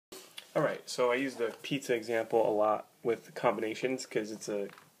Alright, so I use the pizza example a lot with combinations because it's a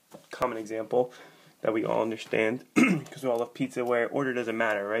common example that we all understand because we all love pizza where order doesn't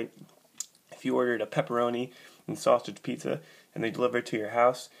matter, right? If you ordered a pepperoni and sausage pizza and they deliver it to your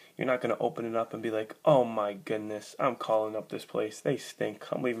house, you're not going to open it up and be like, oh my goodness, I'm calling up this place. They stink.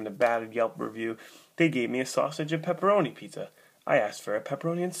 I'm leaving a bad Yelp review. They gave me a sausage and pepperoni pizza. I asked for a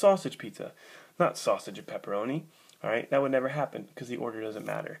pepperoni and sausage pizza, not sausage and pepperoni. Alright, that would never happen because the order doesn't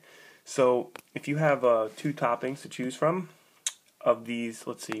matter. So if you have two toppings to choose from, of these,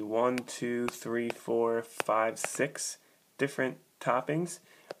 let's see, 1, 2, 3, 4, 5, 6 different toppings,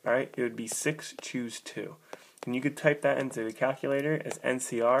 alright, it would be 6, choose 2. And you could type that into the calculator as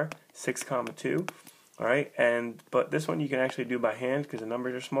NCR 6, 2, alright, but this one you can actually do by hand because the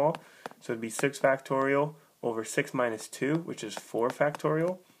numbers are small, so it would be 6 factorial over 6 minus 2, which is 4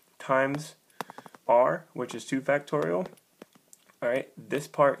 factorial, times R, which is 2 factorial. Alright, this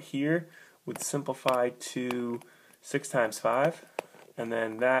part here would simplify to 6 times 5, and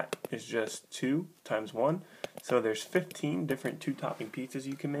then that is just 2 times 1. So there's 15 different 2-topping pizzas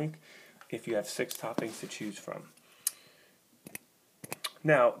you can make if you have 6 toppings to choose from.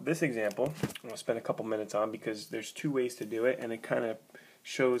 Now, this example, I'm going to spend a couple minutes on because there's 2 ways to do it, and it kind of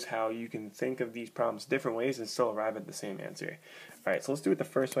shows how you can think of these problems different ways and still arrive at the same answer. Alright, so let's do it the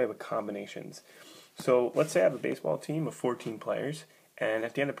first way with combinations. So let's say I have a baseball team of 14 players, and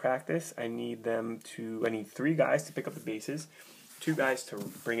at the end of practice, I need 3 guys to pick up the bases, 2 guys to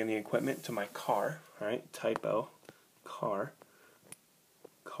bring in the equipment to my car, right? Typo, car,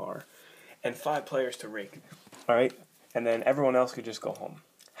 and 5 players to rake, all right? And then everyone else could just go home.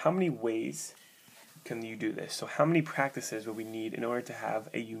 How many ways can you do this? So how many practices would we need in order to have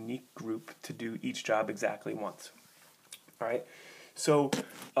a unique group to do each job exactly once? All right. So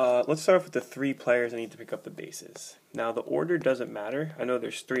let's start off with the 3 players that need to pick up the bases. Now the order doesn't matter. I know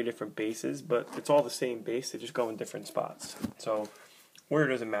there's 3 different bases, but it's all the same base. They just go in different spots. So order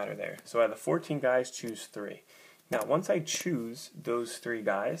doesn't matter there. So out of the 14 guys, choose 3. Now once I choose those 3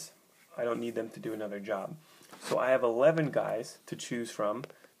 guys, I don't need them to do another job. So I have 11 guys to choose from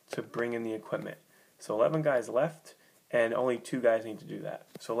to bring in the equipment. So 11 guys left, and only 2 guys need to do that.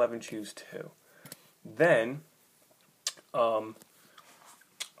 So 11 choose 2. Then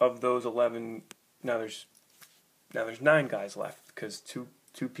of those 11, now there's 9 guys left because two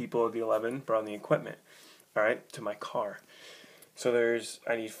people of the 11 brought in the equipment, all right, to my car. So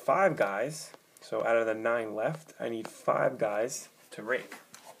I need 5 guys. So out of the 9 left, I need 5 guys to rake,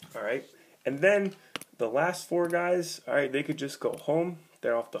 all right. And then the last 4 guys, all right, they could just go home.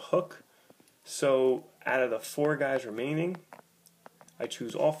 They're off the hook. So out of the 4 guys remaining, I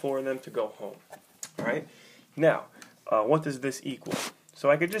choose all 4 of them to go home, all right. Now, what does this equal? So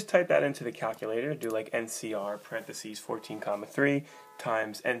I could just type that into the calculator, do like NCR parentheses 14, 3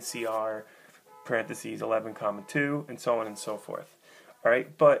 times NCR parentheses 11, 2, and so on and so forth.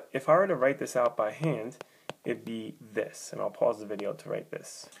 Alright, but if I were to write this out by hand, it'd be this, and I'll pause the video to write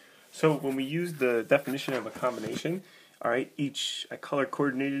this. So when we use the definition of a combination, alright, I color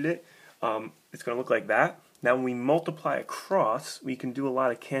coordinated it, it's going to look like that. Now when we multiply across, we can do a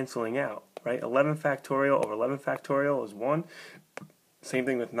lot of canceling out, right? 11 factorial over 11 factorial is 1. Same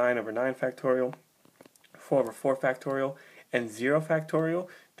thing with 9 over 9 factorial, 4 over 4 factorial, and 0 factorial.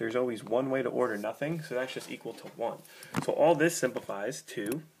 There's always one way to order nothing, so that's just equal to 1. So all this simplifies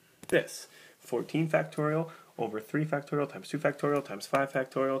to this. 14 factorial over 3 factorial times 2 factorial times 5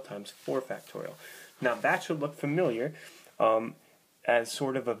 factorial times 4 factorial. Now that should look familiar as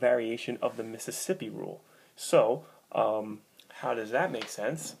sort of a variation of the Mississippi rule. So how does that make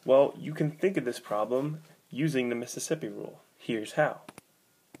sense? Well, you can think of this problem using the Mississippi rule. Here's how.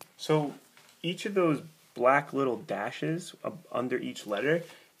 So each of those black little dashes under each letter,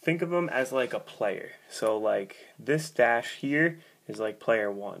 think of them as like a player. So like this dash here is like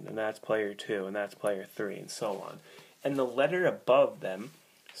player 1, and that's player 2, and that's player 3, and so on. And the letter above them,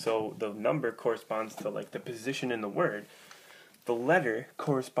 so the number corresponds to like the position in the word, the letter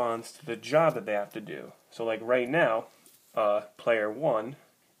corresponds to the job that they have to do. So like right now, player 1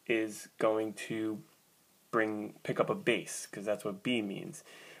 is going to pick up a base, because that's what B means.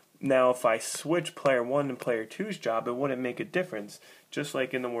 Now if I switch player 1 and player 2's job, it wouldn't make a difference. Just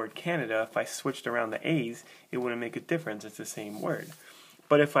like in the word Canada, if I switched around the A's, it wouldn't make a difference. It's the same word.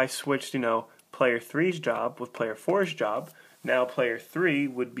 But if I switched, player 3's job with player 4's job, now player 3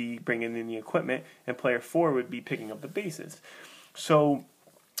 would be bringing in the equipment, and player 4 would be picking up the bases. So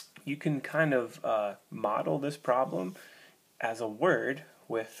you can kind of model this problem as a word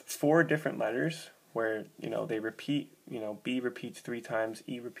with 4 different letters, where they repeat. B repeats 3 times,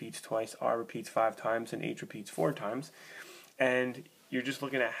 E repeats twice, R repeats 5 times, and H repeats 4 times. And you're just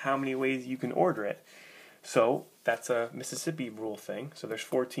looking at how many ways you can order it. So that's a Mississippi rule thing. So there's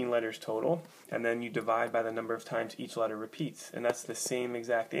 14 letters total, and then you divide by the number of times each letter repeats. And that's the same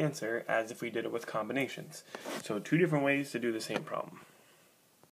exact answer as if we did it with combinations. So 2 different ways to do the same problem.